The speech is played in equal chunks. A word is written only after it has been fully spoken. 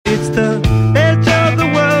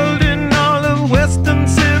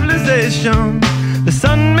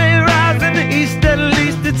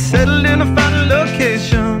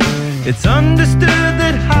It's understood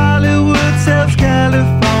that Hollywood sells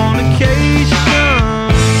Californication.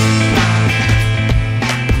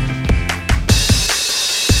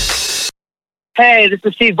 Hey, this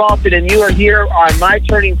is Steve Balton, and you are here on My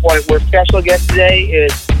Turning Point, where special guest today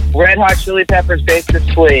is Red Hot Chili Peppers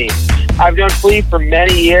bassist Flea. I've known Flea for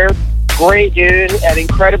many years. Great dude, and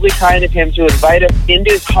incredibly kind of him to invite us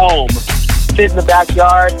into his home, sit in the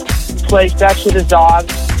backyard, play fetch with his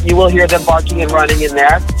dogs. You will hear them barking and running in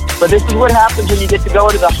there. But this is what happens when you get to go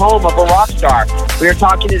into the home of a rock star. We are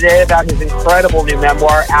talking today about his incredible new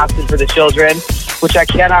memoir, Acid for the Children, which I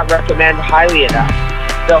cannot recommend highly enough.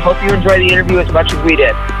 So hope you enjoy the interview as much as we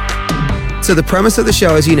did. So the premise of the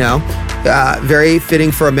show, as you know, very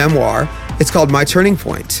fitting for a memoir. It's called My Turning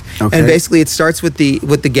Point. Okay. And basically it starts with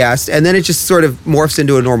the guest, and then it just sort of morphs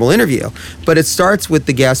into a normal interview. But it starts with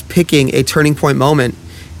the guest picking a turning point moment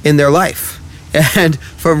in their life. And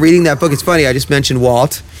from reading that book, it's funny, I just mentioned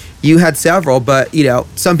Walt. You had several, but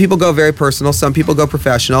some people go very personal, some people go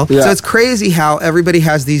professional. Yeah. So it's crazy how everybody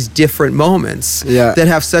has these different moments that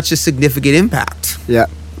have such a significant impact. Yeah.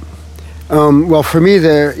 Well, for me,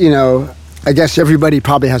 I guess everybody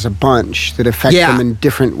probably has a bunch that affect them in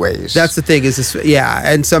different ways. That's the thing,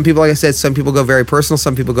 and some people, like I said, some people go very personal,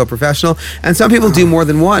 some people go professional, and some people do more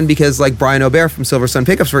than one, because like Brian O'Bear from Silver Sun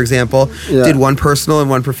Pickups, for example, did one personal and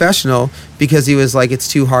one professional because he was like, it's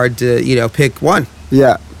too hard to, pick one.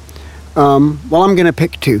 Yeah. Well, I'm going to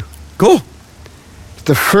pick two. Cool.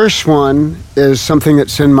 The first one is something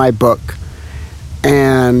that's in my book,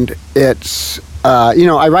 and it's,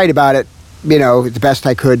 I write about it, the best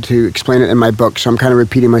I could to explain it in my book, so I'm kind of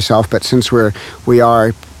repeating myself, but since we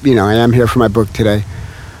are, I am here for my book today.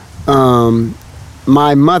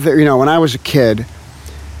 My mother, when I was a kid,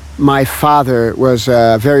 my father was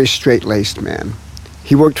a very straight-laced man.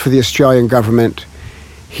 He worked for the Australian government.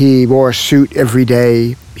 He wore a suit every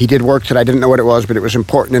day. He did work that I didn't know what it was, but it was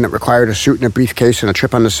important, and it required a suit and a briefcase and a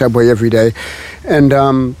trip on the subway every day. And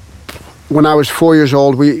when I was 4 years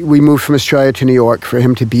old, we moved from Australia to New York for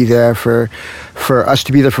him to be there, for us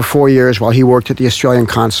to be there for 4 years while he worked at the Australian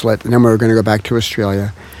consulate, and then we were going to go back to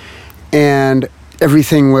Australia. And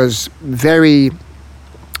everything was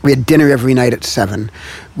we had dinner every night at 7.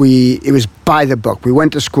 It was by the book. We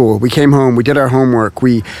went to school. We came home. We did our homework.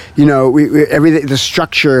 Everything. The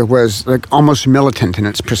structure was like almost militant in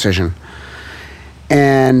its precision.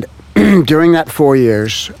 And during that 4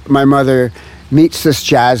 years, my mother meets this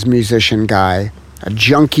jazz musician guy, a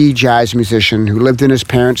junkie jazz musician who lived in his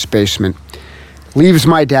parents' basement, leaves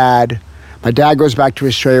my dad. My dad goes back to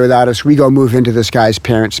Australia without us. We go move into this guy's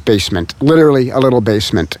parents' basement, literally a little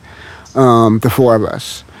basement, the four of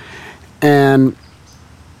us. And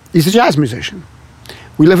he's a jazz musician.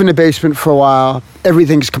 We live in the basement for a while.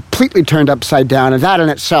 Everything's completely turned upside down, and that in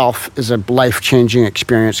itself is a life-changing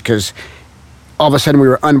experience, because all of a sudden we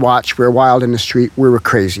were unwatched, we were wild in the street, we were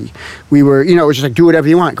crazy. We were, it was just like, do whatever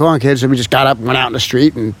you want, go on kids. And we just got up, went out in the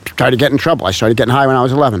street, and tried to get in trouble. I started getting high when I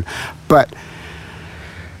was 11. But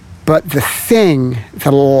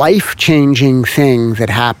the life-changing thing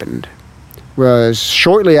that happened was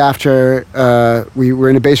shortly after we were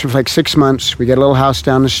in the basement for like 6 months. We get a little house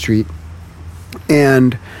down the street,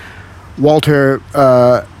 and Walter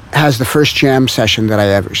has the first jam session that I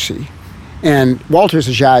ever see. And Walter's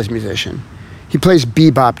a jazz musician. He plays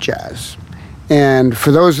bebop jazz. And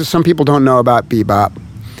for some people don't know about bebop,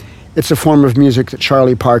 it's a form of music that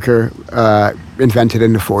Charlie Parker invented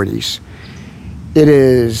in the 40s. It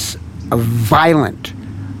is a violent,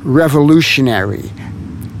 revolutionary,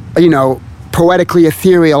 poetically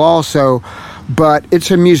ethereal also, but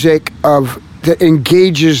it's a music that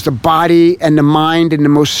engages the body and the mind in the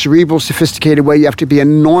most cerebral, sophisticated way. You have to be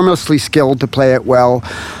enormously skilled to play it well.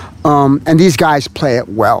 And these guys play it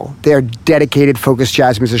well. They're dedicated, focused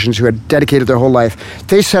jazz musicians who had dedicated their whole life.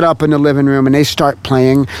 They set up in the living room and they start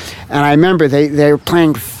playing. And I remember they were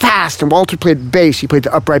playing fast, and Walter played bass. He played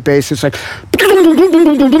the upright bass. It's like,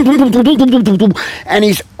 and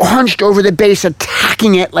he's hunched over the bass,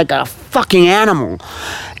 attacking it like a fucking animal.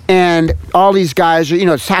 And all these guys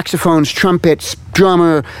are, saxophones, trumpets,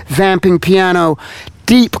 drummer, vamping piano,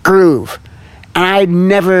 deep groove. And I'd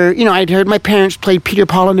never, I'd heard my parents play Peter,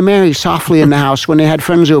 Paul, and the Mary softly in the house when they had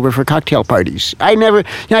friends over for cocktail parties. I'd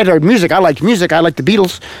heard music. I liked music. I liked the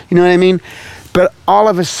Beatles. You know what I mean? But all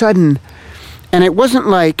of a sudden, and it was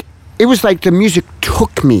like the music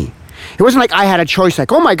took me. It wasn't like I had a choice,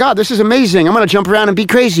 like, oh my God, this is amazing. I'm going to jump around and be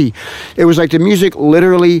crazy. It was like the music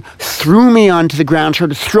literally threw me onto the ground,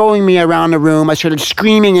 started throwing me around the room. I started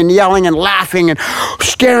screaming and yelling and laughing and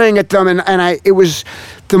staring at them. And it was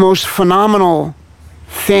the most phenomenal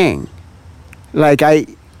thing. Like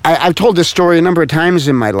I've told this story a number of times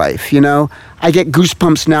in my life, you know. I get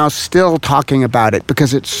goosebumps now still talking about it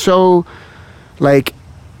because it's so, like,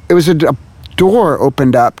 it was a door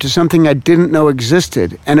opened up to something I didn't know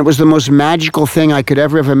existed. And it was the most magical thing I could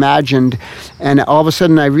ever have imagined. And all of a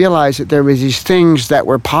sudden I realized that there were these things that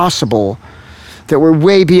were possible that were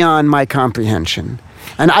way beyond my comprehension.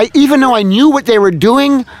 And even though I knew what they were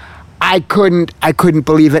doing, I couldn't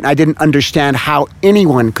believe it, and I didn't understand how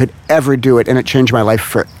anyone could ever do it, and it changed my life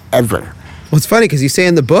forever. Well, it's funny because you say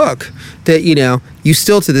in the book that, you know, you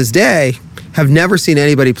still to this day have never seen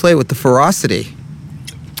anybody play with the ferocity.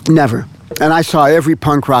 Never. And I saw every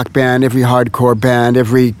punk rock band, every hardcore band,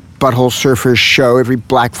 every Butthole Surfers show, every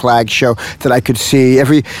Black Flag show that I could see,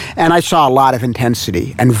 and I saw a lot of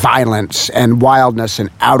intensity and violence and wildness and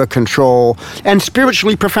out of control and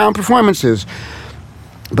spiritually profound performances.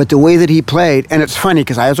 But the way that he played, and it's funny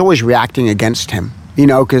because I was always reacting against him, you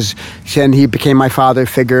know, because then he became my father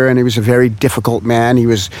figure, and he was a very difficult man. He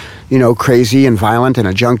was, you know, crazy and violent and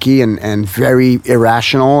a junkie and very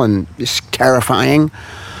irrational and just terrifying.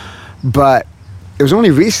 But it was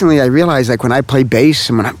only recently I realized, like, when I play bass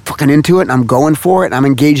and when I'm fucking into it and I'm going for it and I'm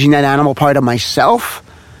engaging that animal part of myself,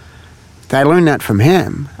 that I learned that from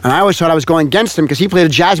him. And I always thought I was going against him because he played a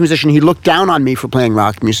jazz musician. He looked down on me for playing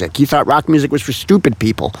rock music. He thought rock music was for stupid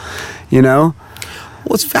people, you know?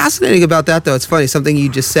 What's fascinating about that, though, it's funny, something you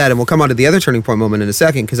just said, and we'll come on to the other turning point moment in a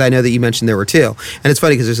second, because I know that you mentioned there were two. And it's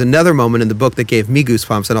funny because there's another moment in the book that gave me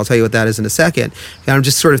goosebumps, and I'll tell you what that is in a second. And I'm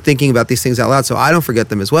just sort of thinking about these things out loud so I don't forget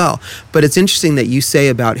them as well. But it's interesting that you say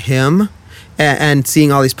about him and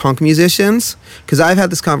seeing all these punk musicians, because I've had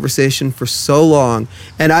this conversation for so long,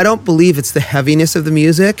 and I don't believe it's the heaviness of the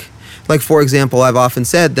music. Like, for example, I've often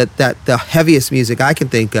said that the heaviest music I can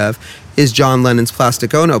think of is John Lennon's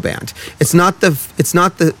Plastic Ono Band. It's not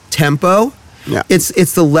the tempo. Yeah.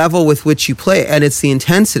 It's the level with which you play it, and it's the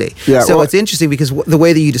intensity. Yeah, so it's interesting because the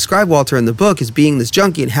way that you describe Walter in the book is being this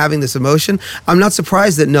junkie and having this emotion. I'm not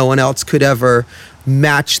surprised that no one else could ever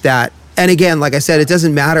match that. And again, like I said, it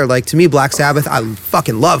doesn't matter. Like, to me, Black Sabbath, I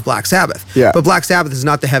fucking love Black Sabbath. Yeah. But Black Sabbath is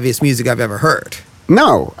not the heaviest music I've ever heard.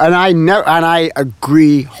 No, and I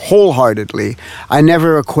agree wholeheartedly. I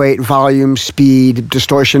never equate volume, speed,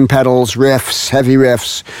 distortion pedals, riffs, heavy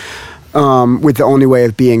riffs, with the only way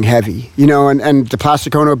of being heavy. You know, and the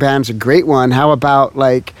Plastic Ono Band's a great one. How about,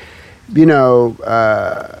 like, you know,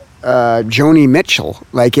 Joni Mitchell,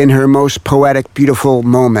 like, in her most poetic, beautiful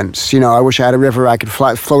moments. You know, I wish I had a river I could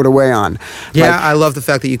float away on. Yeah, like, I love the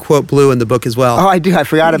fact that you quote Blue in the book as well. Oh, I do. I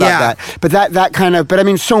forgot about that. But that kind of, but I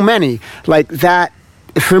mean, so many, like that.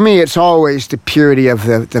 For me, it's always the purity of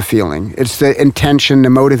the feeling. It's the intention, the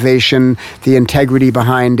motivation, the integrity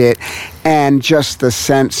behind it, and just the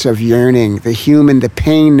sense of yearning, the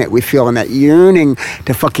pain that we feel, and that yearning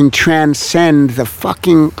to fucking transcend the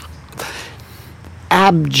fucking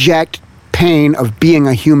abject pain of being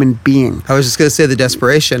a human being. I was just going to say the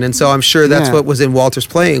desperation, and so I'm sure that's what was in Walter's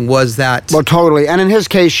playing, was that... Well, totally. And in his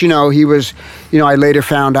case, you know, he was, you know, I later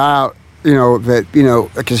found out, you know, that, you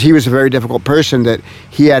know, because he was a very difficult person, that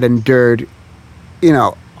he had endured, you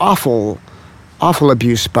know, awful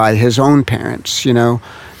abuse by his own parents, you know.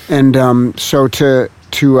 And so to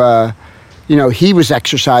you know, he was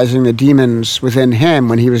exercising the demons within him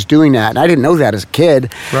when he was doing that. And I didn't know that as a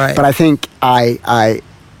kid. Right. But I think I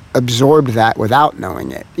absorbed that without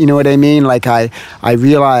knowing it. You know what I mean? Like, I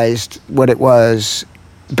realized what it was,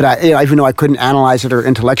 but even though I couldn't analyze it or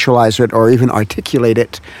intellectualize it or even articulate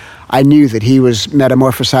it, I knew that he was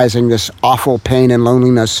metamorphosizing this awful pain and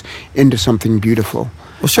loneliness into something beautiful.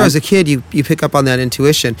 Well, sure, as a kid, you pick up on that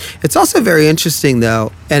intuition. It's also very interesting,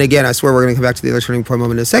 though, and again, I swear we're going to come back to the other turning point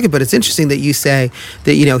moment in a second, but it's interesting that you say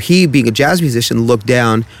that, you know, he, being a jazz musician, looked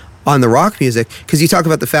down on the rock music, because you talk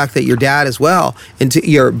about the fact that your dad as well, and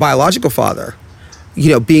your biological father, you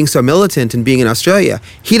know, being so militant and being in Australia,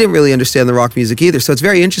 he didn't really understand the rock music either. So it's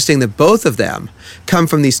very interesting that both of them come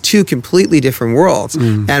from these two completely different worlds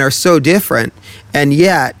and are so different, and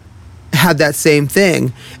yet had that same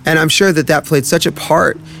thing. And I'm sure that played such a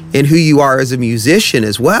part in who you are as a musician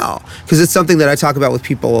as well, because it's something that I talk about with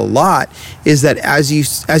people a lot, is that as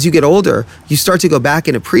you get older, you start to go back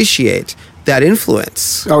and appreciate that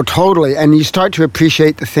influence. Oh, totally. And you start to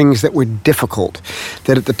appreciate the things that were difficult,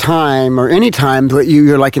 that at the time or any time that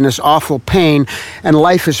you're like in this awful pain and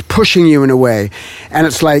life is pushing you in a way. And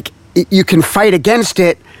it's like you can fight against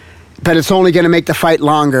it, but it's only going to make the fight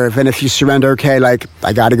longer than if you surrender. Okay, like,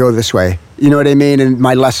 I got to go this way. You know what I mean? And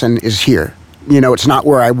my lesson is here. You know, it's not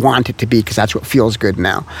where I want it to be, because that's what feels good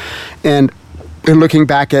now. And looking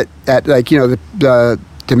back at like, you know, the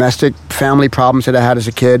domestic family problems that I had as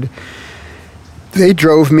a kid, they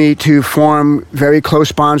drove me to form very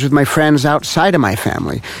close bonds with my friends outside of my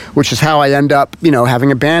family, which is how I end up,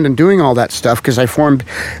 having a band and doing all that stuff, because I formed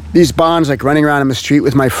these bonds, like running around in the street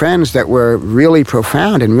with my friends, that were really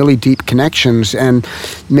profound and really deep connections, and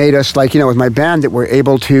made us, with my band, that we're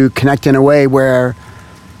able to connect in a way where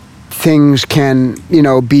things can,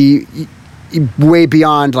 be way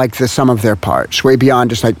beyond the sum of their parts, way beyond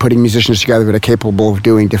just putting musicians together that are capable of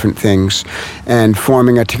doing different things and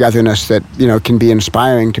forming a togetherness that, can be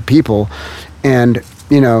inspiring to people. And,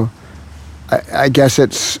 I guess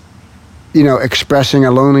it's, expressing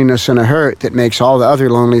a loneliness and a hurt that makes all the other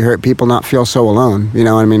lonely, hurt people not feel so alone.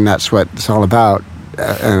 That's what it's all about,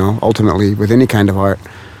 ultimately with any kind of art.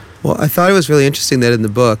 Well, I thought it was really interesting that in the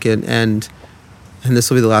book, and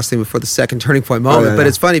this will be the last thing before the second turning point moment, but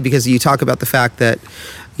it's funny because you talk about the fact that,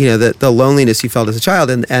 the loneliness you felt as a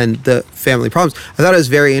child and the family problems. I thought it was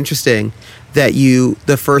very interesting that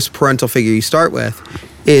the first parental figure you start with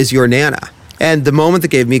is your Nana. And the moment that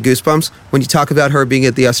gave me goosebumps, when you talk about her being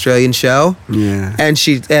at the Australian show, and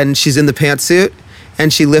she's in the pantsuit,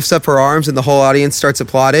 and she lifts up her arms and the whole audience starts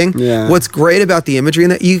applauding. Yeah. What's great about the imagery in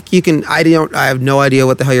that, you can, I have no idea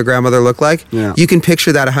what the hell your grandmother looked like. Yeah. You can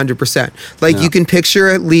picture that 100%. You can picture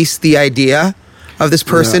at least the idea of this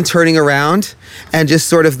person turning around and just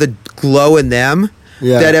sort of the glow in them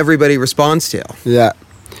that everybody responds to. Yeah.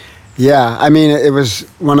 Yeah. I mean, it was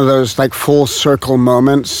one of those full circle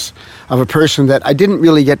moments of a person that I didn't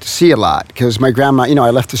really get to see a lot, because my grandma, I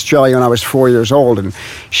left Australia when I was 4 years old, and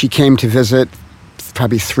she came to visit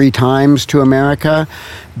probably 3 times to America.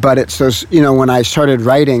 But it's those, when I started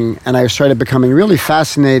writing and I started becoming really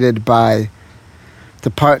fascinated by the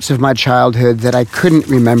parts of my childhood that I couldn't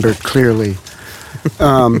remember clearly.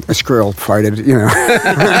 A squirrel farted,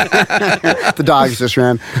 the dogs just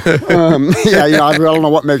ran. I don't know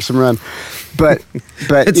what makes them run. But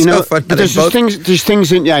it's so fun. But there's these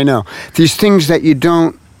things I know. These things that you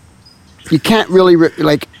can't really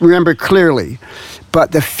remember clearly,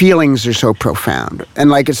 but the feelings are so profound.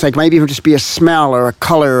 And it's might even just be a smell or a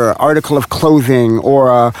color or an article of clothing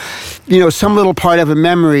or some little part of a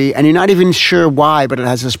memory, and you're not even sure why, but it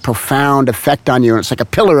has this profound effect on you, and it's like a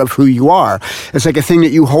pillar of who you are. It's like a thing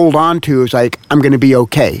that you hold on to. It's I'm going to be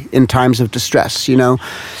okay in times of distress,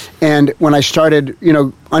 And when I started,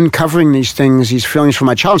 uncovering these things, these feelings from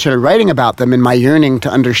my childhood, started writing about them in my yearning to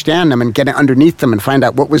understand them and get underneath them and find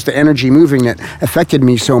out what was the energy moving that affected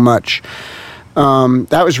me so much.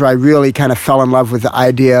 That was where I really kind of fell in love with the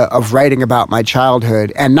idea of writing about my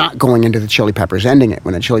childhood and not going into the Chili Peppers, ending it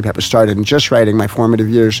when the Chili Peppers started, and just writing my formative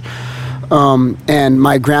years. And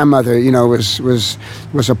my grandmother,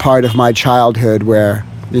 was a part of my childhood where,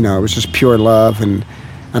 it was just pure love, and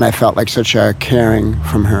I felt like such a caring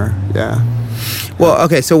from her. Yeah. Well,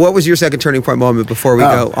 okay, so what was your second turning point moment before we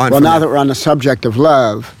go on? Well, now that we're on the subject of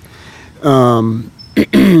love,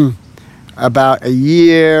 about a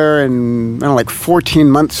year and 14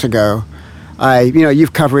 months ago,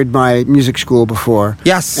 you've covered my music school before.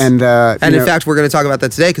 Yes. And in fact, we're going to talk about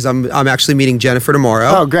that today, because I'm actually meeting Jennifer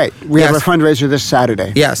tomorrow. Oh, great. We have a fundraiser this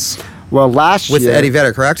Saturday. Yes. Well, last year... With Eddie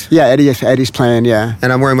Vedder, correct? Yeah, Eddie's playing, yeah.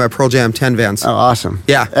 And I'm wearing my Pearl Jam 10 Vans. Oh, awesome.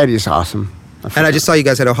 Yeah. Eddie's awesome. And I just saw you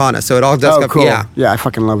guys at Ohana, so it all does come... Cool. Yeah. Yeah, I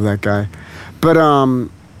fucking love that guy. But,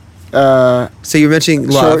 so you're mentioning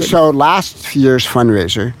love. So last year's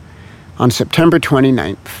fundraiser, on September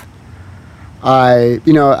 29th,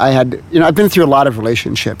 I've been through a lot of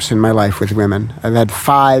relationships in my life with women. I've had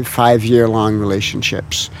 5-year-long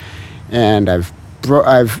relationships, and they've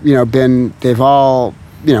all,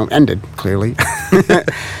 ended, clearly.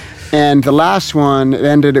 And the last one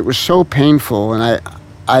ended, it was so painful, and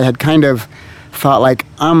I had kind of thought,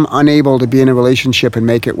 I'm unable to be in a relationship and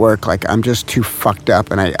make it work. I'm just too fucked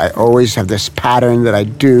up, and I always have this pattern that I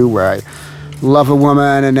do where I love a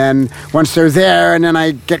woman, and then once they're there, and then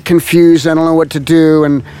I get confused, I don't know what to do,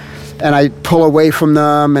 and I pull away from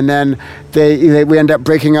them, and then we end up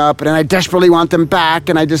breaking up, and I desperately want them back,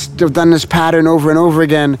 and I just have done this pattern over and over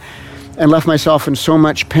again, and left myself in so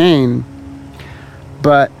much pain.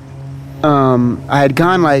 But I had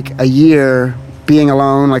gone a year being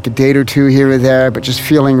alone, a date or two here or there, but just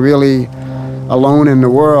feeling really alone in the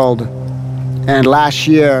world. And last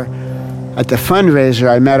year at the fundraiser,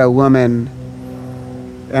 I met a woman.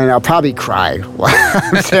 And I'll probably cry while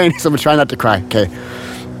I'm saying this. I'm trying not to cry. Okay.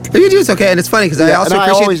 You do. It's okay, and it's funny because I also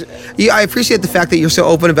I appreciate the fact that you're so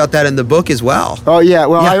open about that in the book as well. Oh yeah.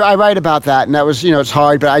 Well, yeah. I write about that, and that was it's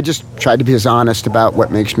hard, but I just tried to be as honest about what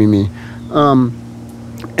makes me me.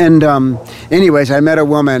 Anyways, I met a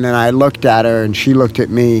woman, and I looked at her, and she looked at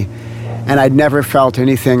me, and I'd never felt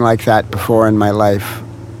anything like that before in my life,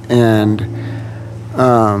 and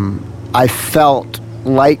I felt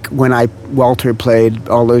like when Walter played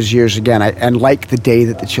all those years again, and like the day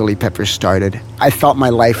that the Chili Peppers started, I felt my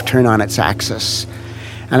life turn on its axis.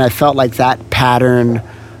 And I felt like that pattern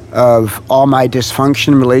of all my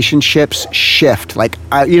dysfunction relationships shift. Like,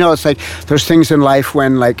 it's like those things in life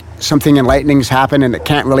when like something enlightening's happen and it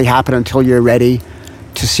can't really happen until you're ready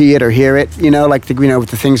to see it or hear it, like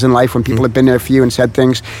the things in life when people have been there for you and said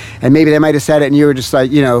things, and maybe they might have said it and you were just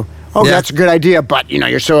like, that's a good idea, but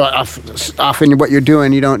you're so off in what you're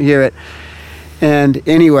doing, you don't hear it. And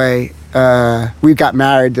anyway, we got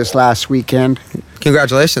married this last weekend.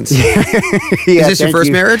 Congratulations. Yeah, is this your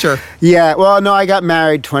first marriage, or? Yeah, well, no, I got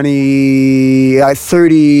married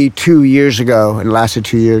 32 years ago, and it lasted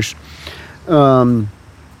 2 years. But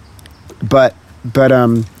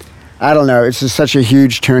I don't know. It's just such a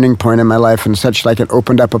huge turning point in my life, and such like it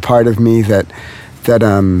opened up a part of me that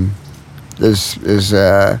is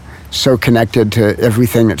so connected to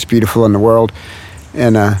everything that's beautiful in the world,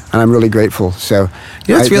 and I'm really grateful. So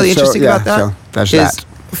what's really interesting about that? So that's is that.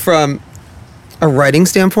 From a writing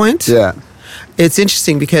standpoint. Yeah, it's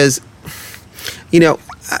interesting because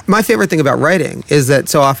my favorite thing about writing is that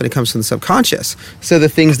so often it comes from the subconscious. So the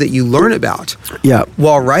things that you learn about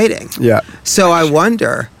while writing. Yeah. So I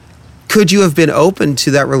wonder, could you have been open to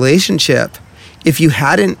that relationship if you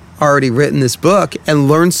hadn't already written this book and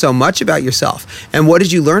learned so much about yourself? And what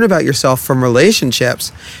did you learn about yourself from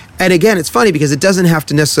relationships? And again, it's funny because it doesn't have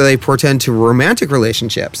to necessarily portend to romantic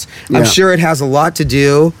relationships. Yeah. I'm sure it has a lot to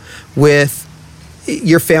do with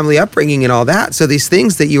your family upbringing and all that. So these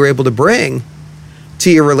things that you were able to bring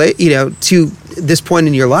to your to this point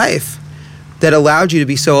in your life that allowed you to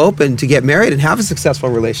be so open to get married and have a successful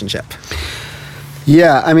relationship.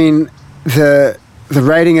 Yeah, I mean, the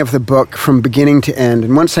writing of the book from beginning to end,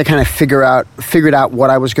 and once I kind of figured out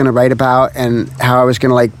what I was going to write about and how I was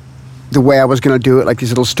going to the way I was going to do it, like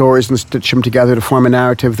these little stories and stitch them together to form a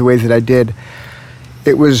narrative the way that I did,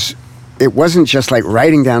 it wasn't just like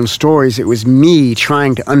writing down stories. It was me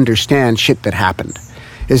trying to understand shit that happened.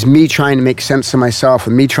 It's me trying to make sense of myself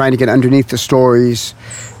and me trying to get underneath the stories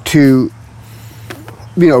to,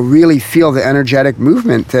 really feel the energetic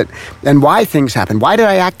movement and why things happen. Why did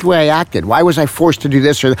I act the way I acted? Why was I forced to do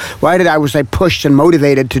this, or why was I pushed and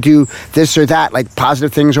motivated to do this or that, like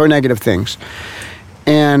positive things or negative things?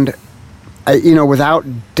 And, without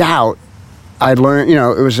doubt, I learned,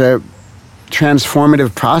 it was a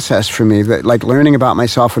transformative process for me, that like learning about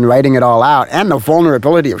myself and writing it all out, and the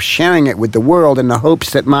vulnerability of sharing it with the world in the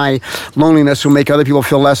hopes that my loneliness will make other people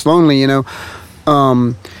feel less lonely,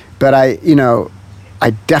 but I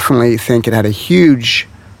definitely think it had a huge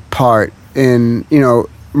part in,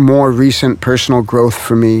 more recent personal growth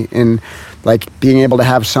for me, in like being able to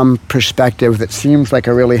have some perspective that seems like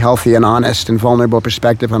a really healthy and honest and vulnerable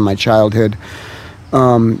perspective on my childhood,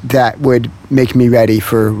 that would make me ready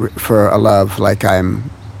for a love like I'm,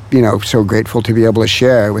 so grateful to be able to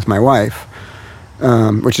share with my wife.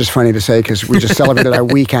 Which is funny to say because we just celebrated our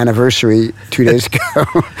week anniversary 2 days ago.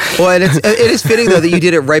 Well, and it is fitting though that you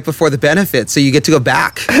did it right before the benefit, so you get to go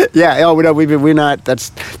back. Yeah, we're not.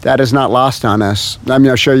 That is not lost on us. I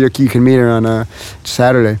mean, I'm sure you can meet her on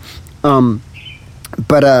Saturday. So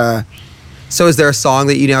is there a song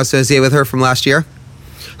that you now associate with her from last year?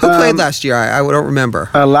 Who played last year? I don't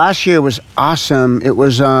remember. Last year was awesome. It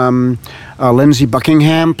was Lindsey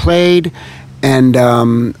Buckingham played, and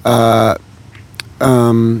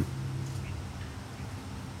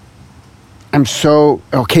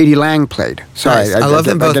Katie Lang played. Sorry, nice. I love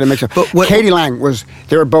them both. I mix up. Katie Lang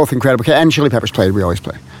they were both incredible. And Chili Peppers played. We always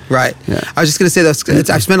play. Right. Yeah. I was just going to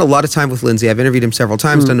say I've spent a lot of time with Lindsey. I've interviewed him several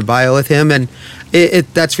times, done a bio with him, and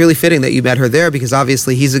that's really fitting that you met her there, because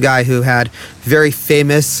obviously he's a guy who had very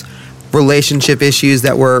famous relationship issues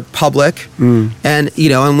that were public, and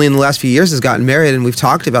only in the last few years has gotten married, and we've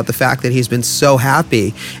talked about the fact that he's been so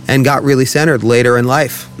happy and got really centered later in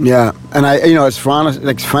life. Yeah, and it's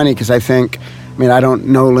funny because I think, I don't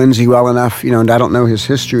know Lindsey well enough, and I don't know his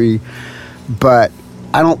history, but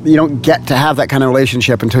you don't get to have that kind of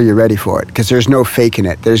relationship until you're ready for it, because there's no faking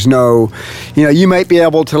it. There's no, you might be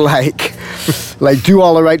able to like do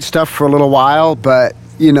all the right stuff for a little while, but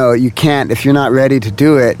you can't, if you're not ready to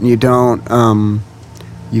do it, and you don't,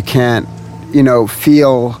 you can't,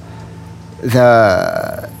 feel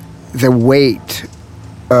the weight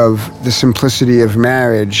of the simplicity of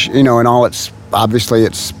marriage, and all it's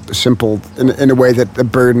simple in a way that the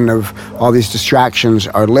burden of all these distractions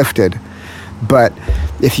are lifted. But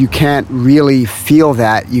if you can't really feel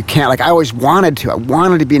that, you can't, I always wanted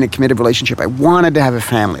to be in a committed relationship. I wanted to have a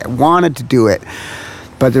family. I wanted to do it.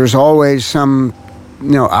 But there's always some,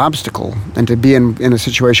 obstacle. And to be in a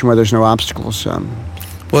situation where there's no obstacles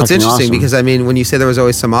Well, it's interesting awesome. because, I mean, when you say there was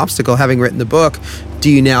always some obstacle, having written the book, do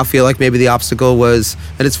you now feel like maybe the obstacle was,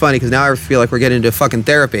 and it's funny because now I feel like we're getting into fucking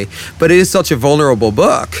therapy, but it is such a vulnerable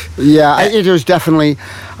book. Yeah, it was definitely,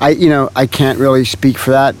 I can't really speak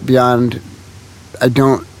for that beyond,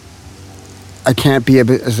 I can't be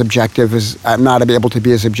as objective as, I'm not able to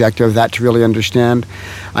be as objective as that to really understand.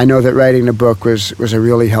 I know that writing the book was a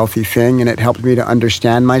really healthy thing, and it helped me to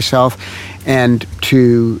understand myself and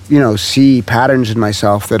to, see patterns in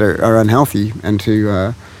myself that are unhealthy and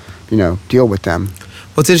to, deal with them.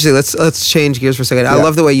 Well, it's interesting. Let's change gears for a second. Yeah. I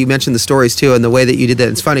love the way you mentioned the stories too, and the way that you did that.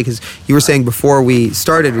 It's funny because you were saying before we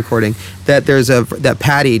started recording that that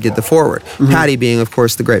Patty did the foreword. Mm-hmm. Patty being, of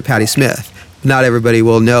course, the great Patti Smith. Not everybody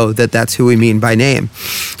will know that that's who we mean by name.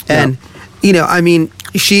 And,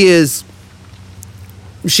 she's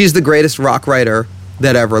the greatest rock writer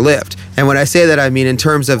that ever lived. And when I say that, I mean in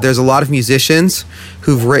terms of there's a lot of musicians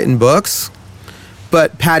who've written books,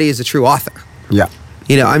 but Patti is a true author. Yeah.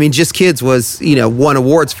 Just Kids was, won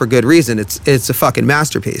awards for good reason. It's a fucking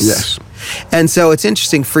masterpiece. Yes. And so it's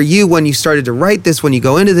interesting for you when you started to write this, when you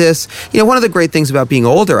go into this, one of the great things about being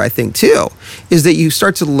older, I think, too, is that you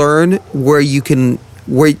start to learn where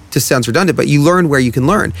this sounds redundant, but you learn where you can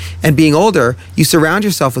learn. And being older, you surround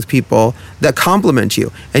yourself with people that compliment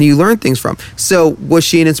you and you learn things from. So was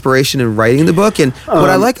she an inspiration in writing the book? And what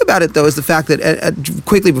I like about it, though, is the fact that,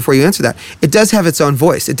 quickly before you answer that, it does have its own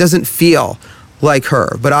voice. It doesn't feel like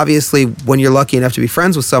her. But obviously, when you're lucky enough to be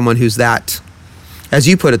friends with someone who's that, as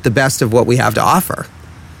you put it, the best of what we have to offer.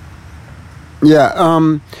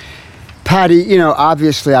 Yeah, Patti,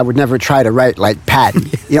 obviously I would never try to write like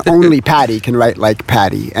Patti. Only Patti can write like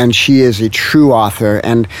Patti, and she is a true author,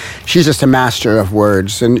 and she's just a master of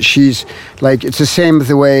words. And she's like, it's the same with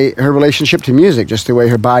the way her relationship to music, just the way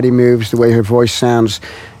her body moves, the way her voice sounds.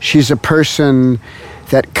 She's a person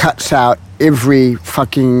that cuts out every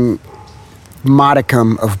fucking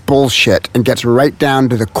modicum of bullshit and gets right down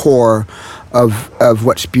to the core of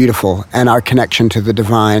what's beautiful and our connection to the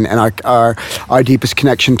divine and our deepest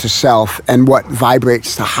connection to self and what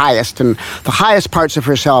vibrates the highest. And the highest parts of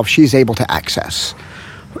herself she's able to access.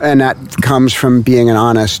 And that comes from being an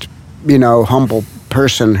honest, humble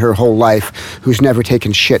person her whole life who's never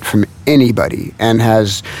taken shit from anybody and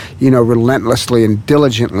has, relentlessly and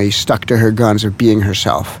diligently stuck to her guns of being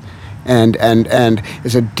herself. And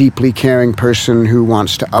is a deeply caring person who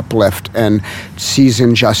wants to uplift and sees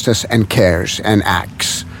injustice and cares and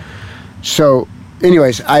acts. So,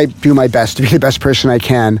 anyways, I do my best to be the best person I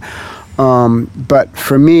can. But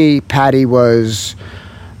for me, Patti was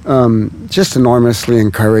just enormously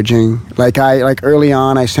encouraging. Like early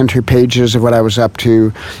on, I sent her pages of what I was up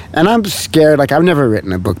to, and I'm scared. Like, I've never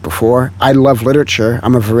written a book before. I love literature.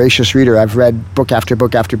 I'm a voracious reader. I've read book after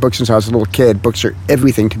book after book since I was a little kid. Books are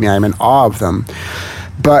everything to me. I'm in awe of them.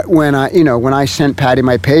 But when I sent Patti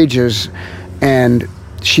my pages, and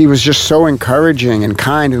she was just so encouraging and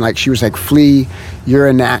kind, and she was like, Flea, you're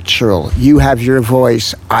a natural. You have your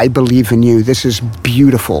voice. I believe in you. This is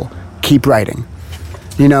beautiful. Keep writing.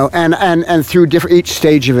 And through each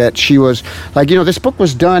stage of it, she was like, this book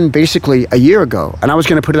was done basically a year ago, and I was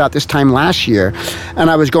going to put it out this time last year, and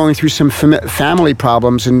I was going through some family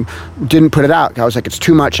problems and didn't put it out. I was like, it's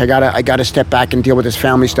too much. I gotta step back and deal with this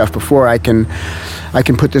family stuff before I can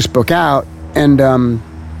put this book out. And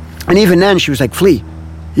even then, she was like, Flea,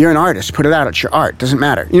 you're an artist. Put it out. It's your art. Doesn't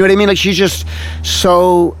matter. You know what I mean? Like, she's just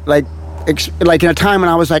so like in a time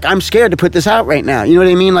when I was like, I'm scared to put this out right now. You know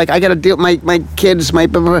what I mean? Like, I got to deal with my kids, my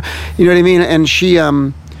blah, blah, blah, you know what I mean? And she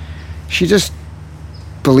just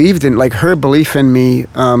believed in, her belief in me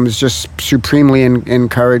was just supremely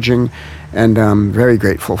encouraging, and very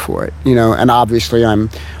grateful for it. And obviously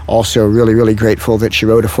I'm also really, really grateful that she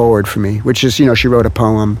wrote a foreword for me, which is, she wrote a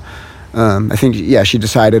poem. I think, she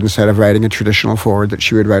decided instead of writing a traditional foreword that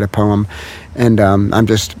she would write a poem. And I'm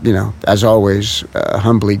just, as always,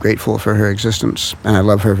 humbly grateful for her existence. And I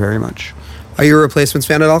love her very much. Are you a Replacements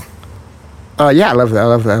fan at all? Yeah, I love that. I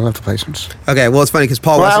love the Replacements. Okay, well, it's funny because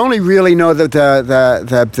Paul. I only really know that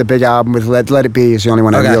the big album with Let It Be is the only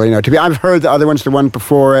one I really know. I've heard the other ones, the one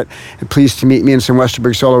before it, and Pleased to Meet Me, and some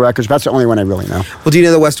Westerberg solo records. But that's the only one I really know. Well, do you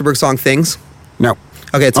know the Westerberg song Things? No.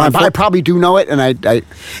 Okay, it's on I probably do know it, and I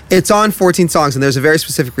It's on 14 songs, and there's a very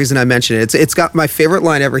specific reason I mention it. It's got my favorite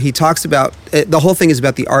line ever. He talks about the whole thing is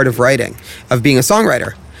about the art of writing, of being a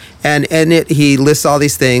songwriter. And he lists all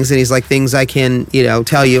these things, and he's like, things I can,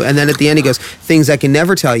 tell you. And then at the end he goes, things I can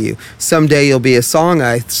never tell you. Someday you'll be a song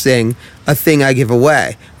I sing, a thing I give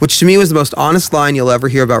away, which to me was the most honest line you'll ever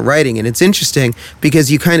hear about writing. And it's interesting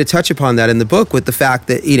because you kind of touch upon that in the book with the fact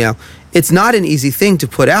that, it's not an easy thing to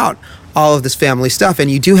put out all of this family stuff.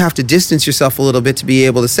 And you do have to distance yourself a little bit to be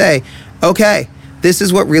able to say, okay, this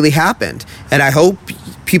is what really happened. And I hope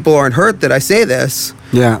people aren't hurt that I say this.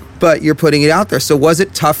 Yeah. But you're putting it out there. So was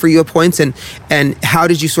it tough for you at points? And how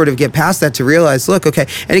did you sort of get past that to realize, look, okay.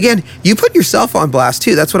 And again, you put yourself on blast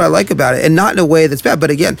too. That's what I like about it. And not in a way that's bad.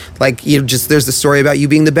 But again, like, there's the story about you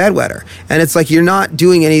being the bedwetter. And it's like, you're not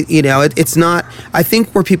doing any, it's not, I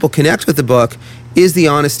think where people connect with the book is the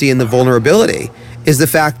honesty and the vulnerability, is the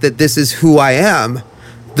fact that this is who I am,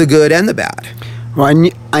 the good and the bad. Well,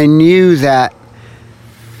 I knew that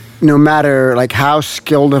no matter like how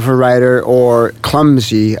skilled of a writer or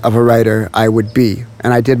clumsy of a writer I would be,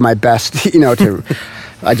 and I did my best,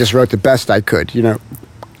 I just wrote the best I could,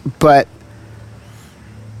 but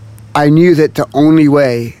I knew that the only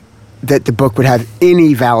way that the book would have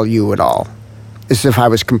any value at all is if I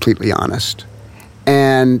was completely honest.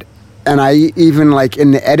 And I even like in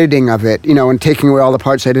the editing of it, and taking away all the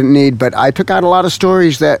parts I didn't need, but I took out a lot of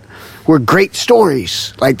stories that were great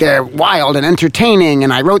stories. Like they're wild and entertaining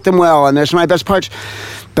and I wrote them well and they're some of my best parts.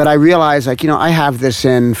 But I realized I have this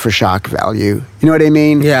in for shock value. You know what I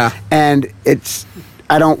mean? Yeah. And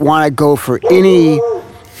I don't want to go for any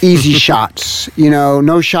easy shots,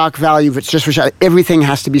 no shock value. If it's just for shock, everything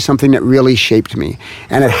has to be something that really shaped me,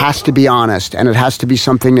 and it has to be honest, and it has to be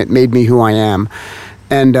something that made me who I am.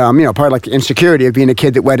 And, part of like the insecurity of being a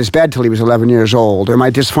kid that wet his bed till he was 11 years old, or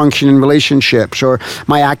my dysfunction in relationships, or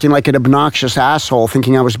my acting like an obnoxious asshole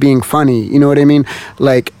thinking I was being funny. You know what I mean?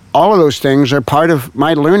 Like, all of those things are part of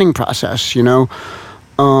my learning process, Yeah,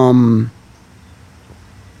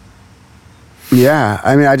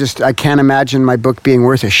 I mean, I can't imagine my book being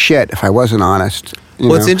worth a shit if I wasn't honest.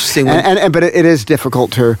 Well, it's interesting. But it is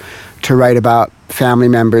difficult to write about family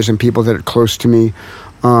members and people that are close to me.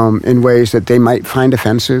 In ways that they might find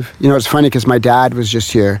offensive. It's funny because my dad was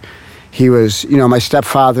just here. He was, my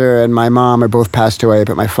stepfather and my mom are both passed away,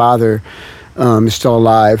 but my father is still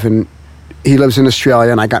alive, and he lives in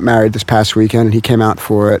Australia, and I got married this past weekend, and he came out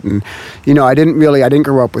for it. And, I didn't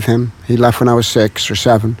grow up with him. He left when I was 6 or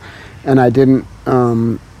 7, and I didn't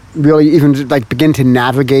really even like begin to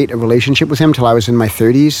navigate a relationship with him till I was in my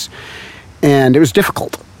 30s. And it was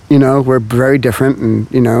difficult. We're very different, and,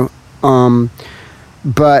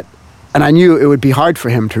 But I knew it would be hard for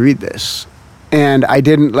him to read this. And I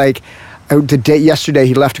didn't yesterday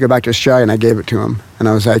he left to go back to Australia, and I gave it to him. And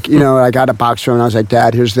I was like, I got a box from him, and I was like,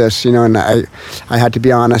 Dad, here's this, and I had to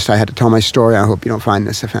be honest. I had to tell my story. I hope you don't find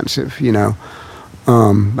this offensive, I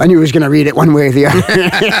knew he was going to read it one way or the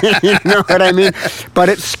other. You know what I mean? But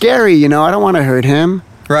it's scary, I don't want to hurt him.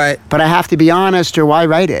 Right. But I have to be honest, or why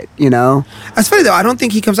write it, That's funny though. I don't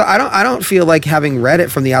think he comes out. I don't feel like having read it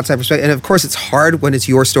from the outside perspective. And of course it's hard when it's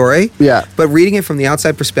your story. Yeah. But reading it from the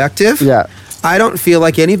outside perspective. Yeah. I don't feel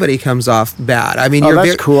like anybody comes off bad. I mean,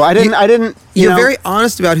 that's cool. I didn't. You're very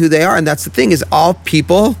honest about who they are, and that's the thing is all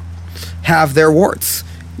people have their warts,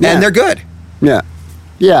 and they're good. Yeah.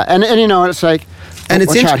 Yeah. And it's like. And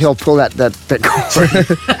it's interesting. He'll pull that cord.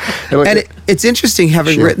 And it's interesting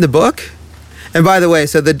having written the book. And by the way,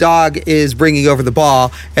 so the dog is bringing over the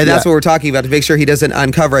ball, and that's what we're talking about, to make sure he doesn't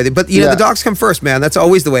uncover anything. But, the dogs come first, man. That's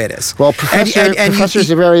always the way it is. Well, Professor's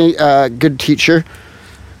a very good teacher.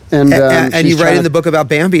 And you write in the book about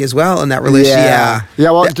Bambi as well, and that relationship.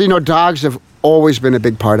 Yeah, well, dogs have always been a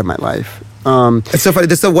big part of my life. It's so funny.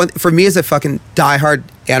 That's the one, for me as a fucking diehard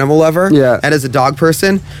animal lover, and as a dog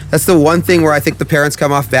person, that's the one thing where I think the parents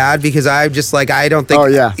come off bad, because I'm just like, I don't think... Oh,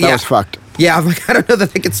 yeah, that was fucked. Yeah, I'm like, I don't know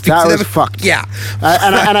that I can speak to them. That was fucked. Yeah.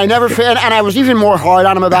 And I never, and I was even more hard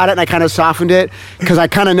on him about it, and I kind of softened it, because I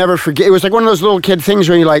kind of never forget. It was like one of those little kid things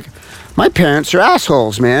where you're like, my parents are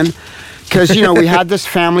assholes, man. Because, we had this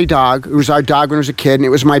family dog. It was our dog when I was a kid, and it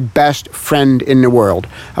was my best friend in the world.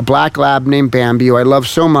 A black lab named Bambi, who I love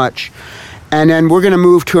so much. And then we're going to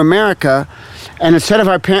move to America, and instead of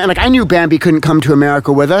our parents, I knew Bambi couldn't come to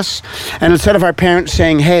America with us, and instead of our parents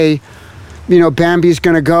saying, hey, Bambi's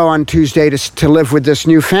going to go on Tuesday to live with this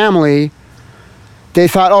new family, they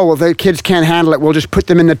thought, oh, well, the kids can't handle it. We'll just put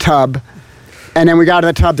them in the tub. And then we got to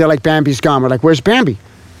the tub. They're like, Bambi's gone. We're like, where's Bambi?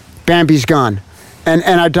 Bambi's gone. And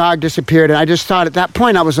our dog disappeared. And I just thought at that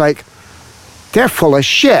point, I was like, they're full of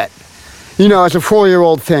shit. As a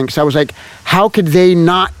 4-year-old thinks. I was like, how could they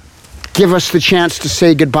not give us the chance to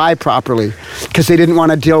say goodbye properly? Because they didn't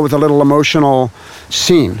want to deal with a little emotional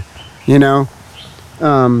scene, Yeah.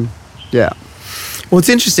 Well, it's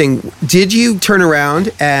interesting. Did you turn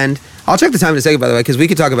around and... I'll check the time in a second, by the way, because we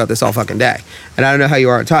could talk about this all fucking day. And I don't know how you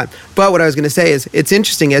are on time. But what I was going to say is, it's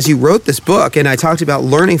interesting, as you wrote this book, and I talked about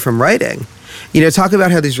learning from writing, talk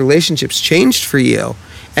about how these relationships changed for you,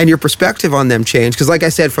 and your perspective on them changed. Because like I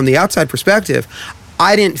said, from the outside perspective,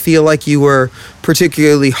 I didn't feel like you were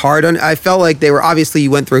particularly hard on... I felt like they were... Obviously, you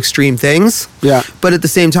went through extreme things. Yeah. But at the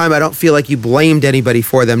same time, I don't feel like you blamed anybody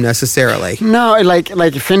for them necessarily. No, like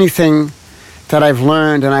if anything... that I've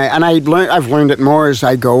learned, I've learned it more as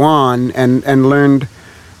I go on, and learned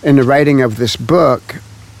in the writing of this book,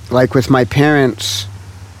 like with my parents,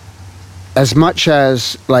 as much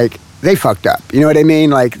as like they fucked up, you know what I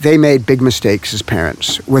mean? Like they made big mistakes as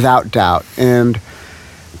parents, without doubt. And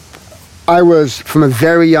I was from a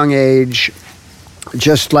very young age,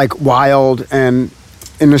 just like wild and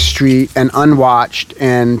in the street and unwatched,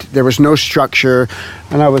 and there was no structure,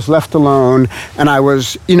 and I was left alone, and I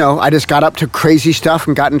was, I just got up to crazy stuff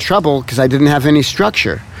and got in trouble because I didn't have any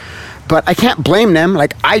structure. But I can't blame them.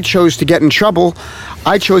 Like, I chose to get in trouble.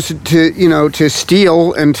 I chose to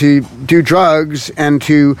steal and to do drugs and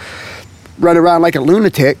to run around like a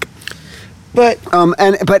lunatic. But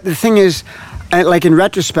but the thing is, like in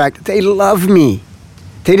retrospect, they love me.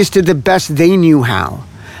 They just did the best they knew how.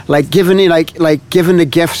 Like given the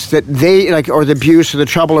gifts that they or the abuse or the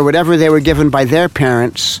trouble or whatever they were given by their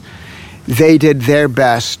parents, they did their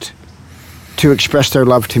best to express their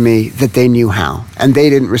love to me that they knew how, and they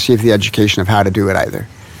didn't receive the education of how to do it either.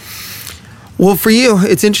 Well, for you,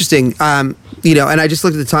 it's interesting, and I just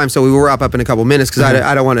looked at the time, so we will wrap up in a couple minutes because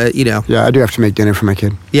I don't want to, Yeah, I do have to make dinner for my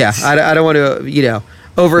kid. Yeah, I don't want to,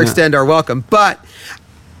 overextend our welcome, but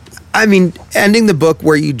I mean, ending the book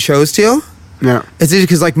where you chose to. Yeah, it's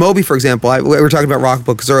because like Moby, for example, we were talking about rock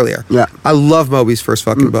books earlier. Yeah, I love Moby's first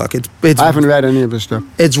fucking book. It's I haven't read any of his stuff.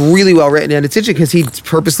 It's really well written, and it's interesting because he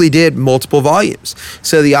purposely did multiple volumes.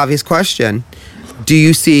 So the obvious question: do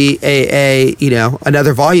you see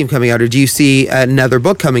another volume coming out, or do you see another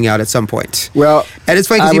book coming out at some point? Well, and it's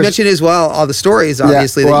funny because you mentioned as well all the stories,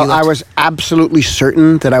 obviously. Yeah, I was absolutely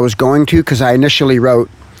certain that I was going to, because I initially wrote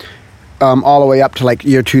all the way up to like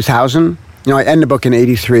year 2000. I end the book in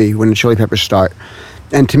 83 when the Chili Peppers start.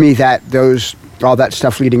 And to me, all that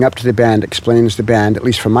stuff leading up to the band explains the band, at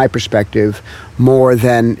least from my perspective, more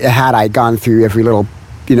than had I gone through every little,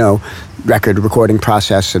 record recording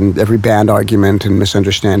process and every band argument and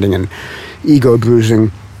misunderstanding and ego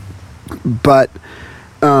bruising. But,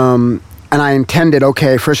 and I intended,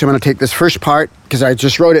 okay, first I'm going to take this first part, because I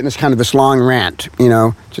just wrote it and it's kind of this long rant,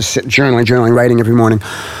 just journaling, writing every morning.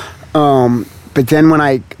 But then when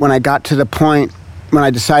I got to the point when I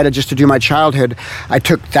decided just to do my childhood, I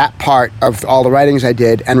took that part of all the writings I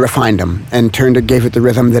did and refined them and gave it the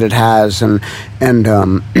rhythm that it has, and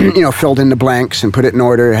filled in the blanks and put it in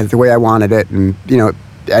order the way I wanted it, and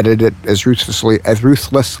edited it as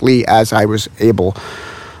ruthlessly as I was able.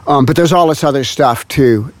 But there's all this other stuff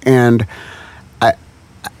too, and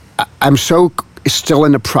I'm so still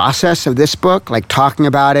in the process of this book, like talking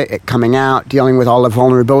about it coming out, dealing with all the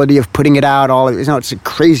vulnerability of putting it out, it's a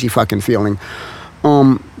crazy fucking feeling.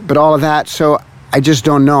 But all of that, so I just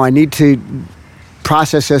don't know. I need to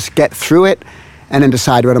process this, get through it, and then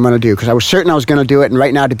decide what I'm going to do, because I was certain I was going to do it, and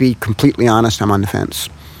right now, to be completely honest, I'm on the fence.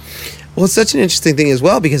 Well, it's such an interesting thing as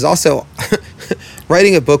well, because also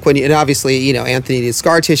writing a book and obviously, Anthony did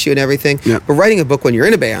Scar Tissue and everything, but writing a book when you're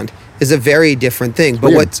in a band is a very different thing.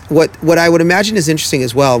 But what I would imagine is interesting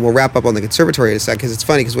as well, and we'll wrap up on the conservatory in a second, because it's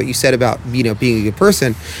funny, because what you said about, being a good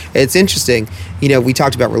person, it's interesting. We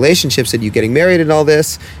talked about relationships and you getting married and all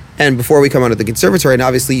this, and before we come onto the conservatory, and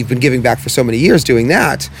obviously you've been giving back for so many years doing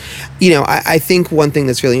that, I think one thing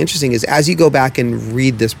that's really interesting is as you go back and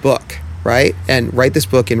read this book, right, and write this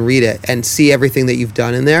book and read it and see everything that you've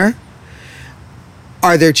done in there,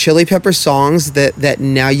 are there Chili Pepper songs that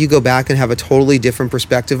now you go back and have a totally different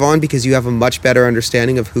perspective on because you have a much better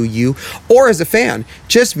understanding of who you, or as a fan,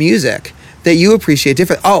 just music that you appreciate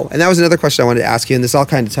different? Oh, and that was another question I wanted to ask you, and this all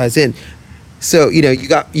kind of ties in. So,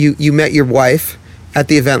 you met your wife at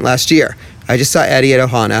the event last year. I just saw Eddie at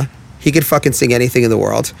Ohana. He could fucking sing anything in the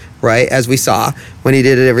world, right? As we saw when he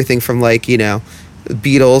did everything from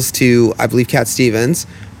Beatles to, I believe, Cat Stevens.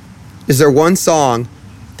 Is there one song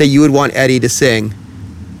that you would want Eddie to sing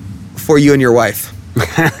for you and your wife?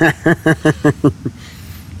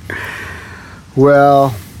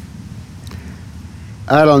 Well,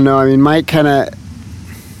 I don't know. I mean, Mike kind of...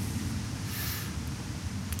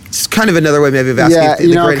 It's kind of another way maybe of asking.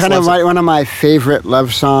 Yeah, kind of one of my favorite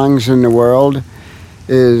love songs in the world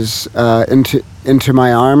is Into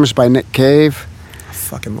My Arms by Nick Cave. I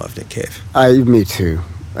fucking love Nick Cave. Me too.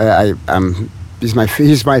 I'm he's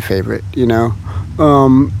my favorite, you know.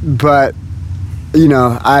 But you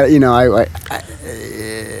know, I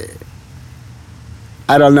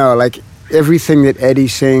don't know, like everything that Eddie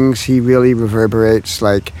sings, he really reverberates.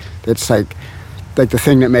 Like it's like the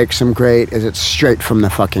thing that makes him great is it's straight from the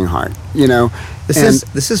fucking heart, you know.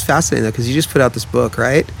 This is fascinating though, because you just put out this book,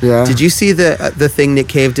 right? Yeah. Did you see the thing Nick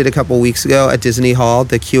Cave did a couple weeks ago at Disney Hall,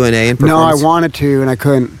 the Q&A and performance? No, I wanted to and I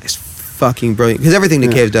couldn't. It's fucking brilliant, because everything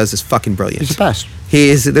Nick Cave does is fucking brilliant. He's the best.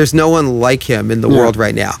 There's no one like him in the world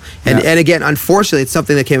right now. And again, unfortunately, it's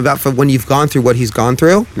something that came about from when you've gone through what he's gone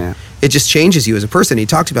through. Yeah. It just changes you as a person. He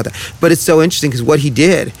talked about that. But it's so interesting because what he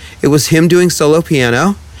did, it was him doing solo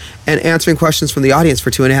piano and answering questions from the audience for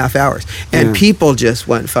 2.5 hours. And people just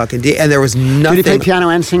went fucking deep. And there was nothing. Did he play piano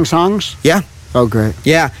and sing songs? Yeah. Oh, great.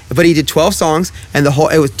 Yeah, but he did 12 songs, and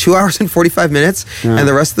it was 2 hours and 45 minutes, and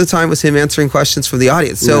the rest of the time was him answering questions from the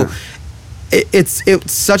audience. So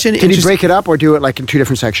it's such an Did he break it up or do it like in 2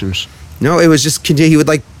 different sections? No, it was just continue. He would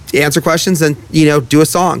like answer questions and do a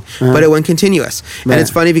song, but it went continuous. And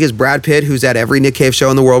it's funny because Brad Pitt, who's at every Nick Cave show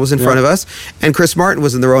in the world, was in front of us, and Chris Martin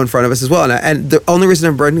was in the row in front of us as well. And the only reason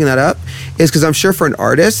I'm bringing that up is because I'm sure for an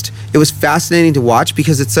artist, it was fascinating to watch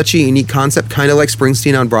because it's such a unique concept, kind of like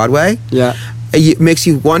Springsteen on Broadway. Yeah. It makes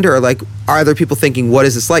you wonder, like, are there people thinking, what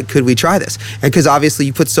is this like? Could we try this? And because obviously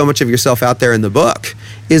you put so much of yourself out there in the book,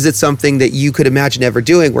 is it something that you could imagine ever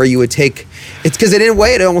doing where you would take, it's because in a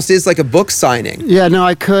way it almost is like a book signing. Yeah, no,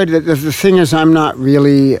 I could. The thing is, I'm not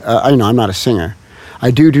really, I'm not a singer. I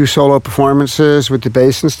do solo performances with the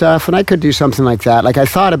bass and stuff, and I could do something like that. Like I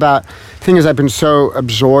thought about, thing is I've been so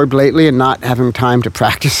absorbed lately and not having time to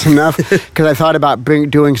practice enough, because I thought about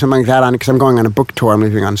doing something like that because I'm going on a book tour. I'm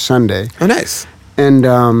leaving on Sunday. Oh, nice. And,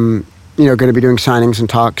 going to be doing signings and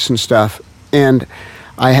talks and stuff. And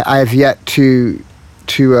I have yet to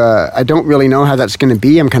I don't really know how that's going to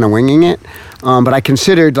be. I'm kind of winging it. But I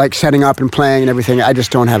considered like setting up and playing and everything. I just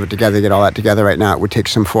don't have it together, get all that together right now. It would take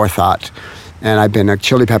some forethought. And I've been,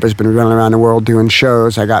 Chili Pepper's been running around the world doing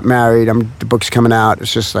shows. I got married. The book's coming out.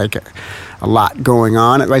 It's just like a lot going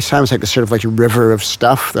on. At my time, it's like this sort of like a river of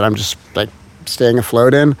stuff that I'm just like staying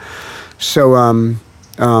afloat in. So,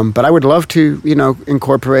 but I would love to,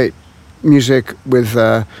 incorporate music with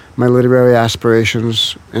my literary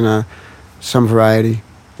aspirations in some variety.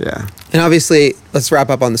 Yeah. And obviously, let's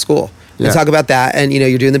wrap up on the school. And talk about that, and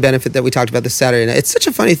you're doing the benefit that we talked about this Saturday night. It's such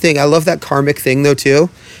a funny thing. I love that karmic thing though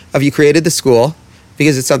too, of you created the school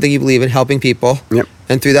because it's something you believe in, helping people. Yep.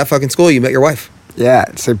 And through that fucking school, you met your wife. Yeah,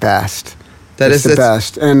 it's the best. It's the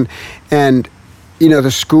best. And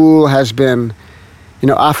the school has been,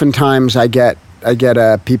 oftentimes I get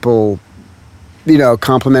people,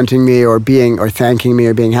 complimenting me or thanking me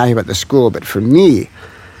or being happy about the school, but for me,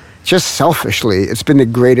 just selfishly, it's been the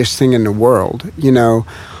greatest thing in the world.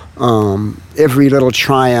 Every little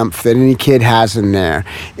triumph that any kid has in there.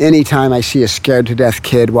 Anytime I see a scared to death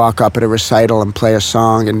kid walk up at a recital and play a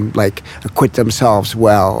song and like acquit themselves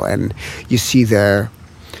well, and you see their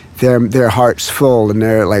hearts full and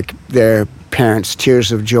their parents'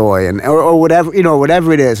 tears of joy or whatever,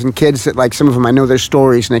 whatever it is. And kids that, like, some of them, I know their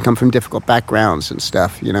stories and they come from difficult backgrounds and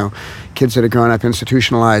stuff, kids that are growing up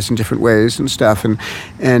institutionalized in different ways and stuff. And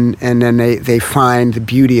then they find the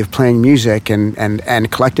beauty of playing music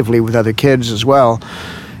and collectively with other kids as well.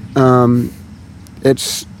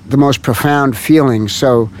 It's the most profound feeling.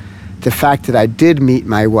 So the fact that I did meet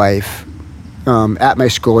my wife at my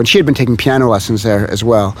school, and she had been taking piano lessons there as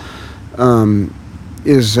well,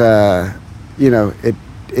 is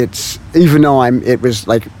it's even though it was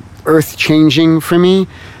like earth changing for me,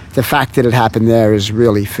 the fact that it happened there is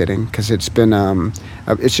really fitting because it's been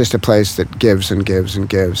it's just a place that gives and gives and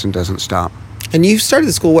gives and doesn't stop. And you started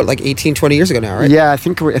the school, 18, 20 years ago now, right? Yeah, I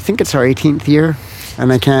think it's our 18th year,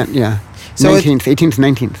 and I can't, so 18th,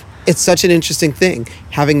 19th. It's such an interesting thing,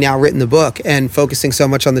 having now written the book and focusing so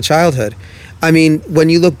much on the childhood. I mean, when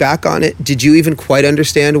you look back on it, did you even quite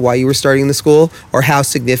understand why you were starting the school or how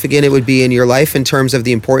significant it would be in your life in terms of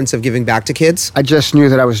the importance of giving back to kids? I just knew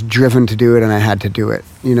that I was driven to do it and I had to do it.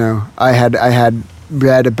 I had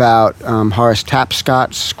read about Horace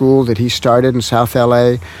Tapscott's school that he started in South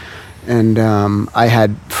LA. And I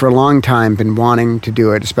had, for a long time, been wanting to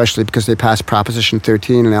do it, especially because they passed Proposition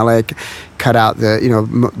 13 in LA, cut out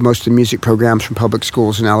most of the music programs from public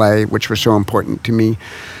schools in LA, which were so important to me.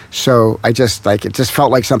 So I just, it just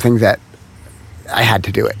felt like something that I had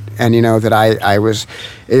to do it. And, that I was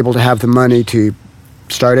able to have the money to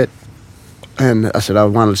start it. And I said I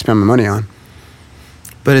wanted to spend my money on.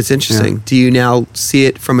 But it's interesting. Yeah. Do you now see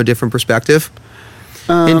it from a different perspective?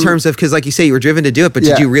 in terms of, because like you say, you were driven to do it, but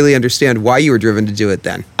did you really understand why you were driven to do it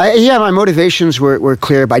then? My motivations were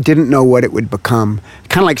clear, but I didn't know what it would become.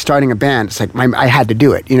 Kind of like starting a band. It's like I had to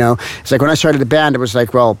do it, you know? It's like when I started the band, it was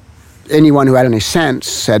like, well, anyone who had any sense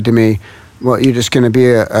said to me, well, you're just going to be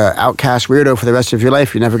a outcast weirdo for the rest of your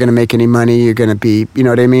life. You're never going to make any money. You're going to be, you know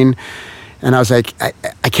what I mean? And I was like,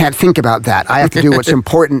 I can't think about that. I have to do what's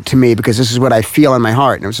important to me because this is what I feel in my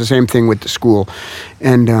heart. And it was the same thing with the school.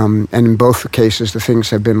 And in both cases, the things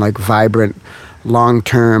have been like vibrant,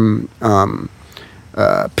 long-term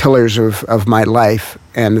pillars of my life,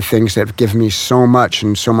 and the things that give me so much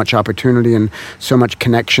and so much opportunity and so much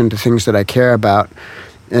connection to things that I care about.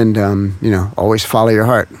 And, always follow your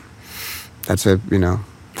heart. That's follow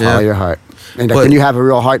your heart. And when you have a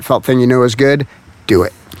real heartfelt thing you know is good, do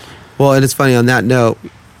it. Well, and it's funny on that note,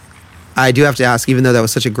 I do have to ask, even though that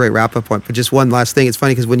was such a great wrap-up point, but just one last thing. It's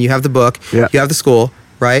funny because when you have the book, you have the school,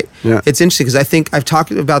 right? Yeah. It's interesting because I think I've talked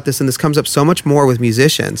about this, and this comes up so much more with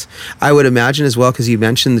musicians. I would imagine as well, because you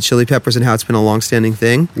mentioned the Chili Peppers and how it's been a long-standing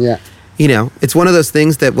thing. Yeah. You know, it's one of those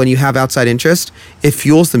things that when you have outside interest, it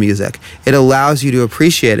fuels the music. It allows you to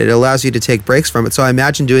appreciate it. It allows you to take breaks from it. So I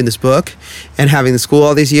imagine doing this book and having the school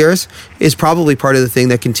all these years is probably part of the thing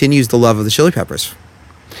that continues the love of the Chili Peppers.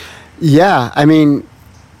 Yeah, I mean,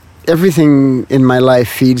 everything in my life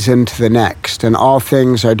feeds into the next, and all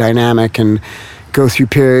things are dynamic and go through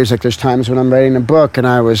periods. Like there's times when I'm writing a book and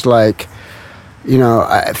I was like,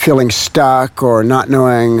 feeling stuck or not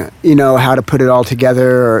knowing, how to put it all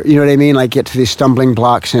together, or, you know what I mean? Like get to these stumbling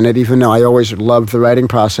blocks in it, even though I always loved the writing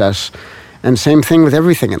process. And same thing with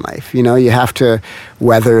everything in life. You have to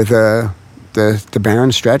weather the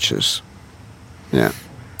barren stretches. Yeah.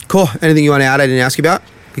 Cool. Anything you want to add I didn't ask you about?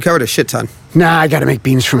 You covered a shit ton. Nah, I got to make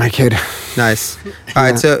beans for my kid. Nice. All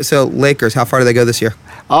right, so Lakers, how far do they go this year?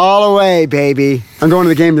 All the way, baby. I'm going to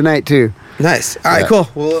the game tonight, too. Nice. All right, cool.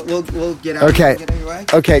 We'll get out. Okay. Get out of your way.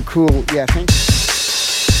 Okay, cool. Yeah,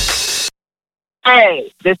 thanks.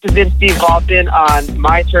 Hey, this has been Steve Baldwin on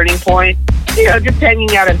My Turning Point. Just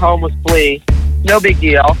hanging out at home with Flea. No big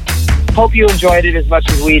deal. Hope you enjoyed it as much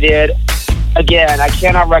as we did. Again, I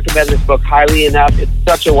cannot recommend this book highly enough. It's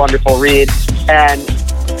such a wonderful read and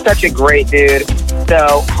such a great dude.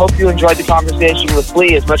 So hope you enjoyed the conversation with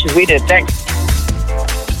Flea as much as we did. Thanks.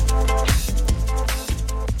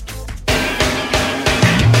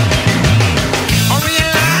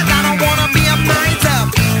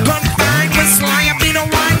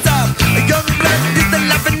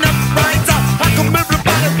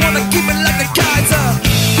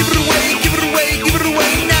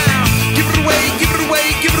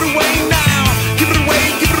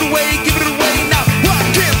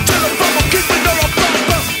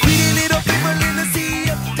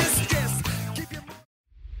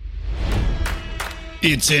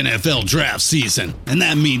 It's NFL draft season, and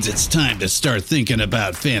that means it's time to start thinking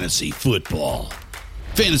about fantasy football.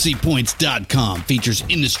 FantasyPoints.com features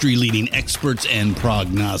industry-leading experts and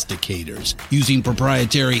prognosticators using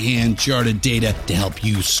proprietary hand-charted data to help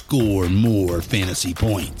you score more fantasy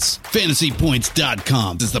points.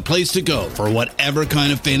 FantasyPoints.com is the place to go for whatever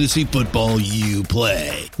kind of fantasy football you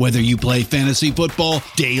play. Whether you play fantasy football,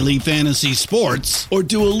 daily fantasy sports, or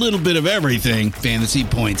do a little bit of everything, Fantasy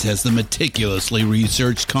Points has the meticulously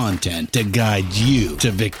researched content to guide you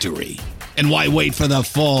to victory. And why wait for the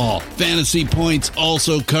fall? Fantasy Points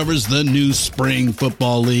also covers the new spring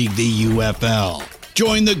football league, the UFL.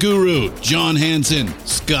 Join the guru, John Hansen,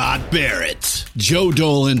 Scott Barrett, Joe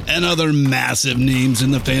Dolan, and other massive names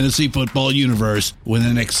in the fantasy football universe with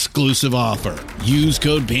an exclusive offer. Use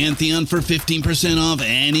code Pantheon for 15% off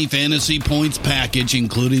any Fantasy Points package,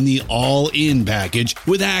 including the all-in package,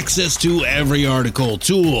 with access to every article,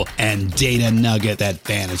 tool, and data nugget that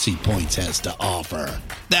Fantasy Points has to offer.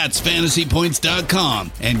 That's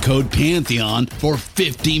FantasyPoints.com and code Pantheon for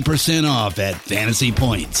 15% off at Fantasy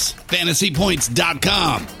Points.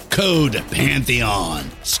 FantasyPoints.com, code Pantheon.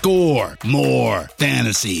 Score more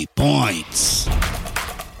fantasy points.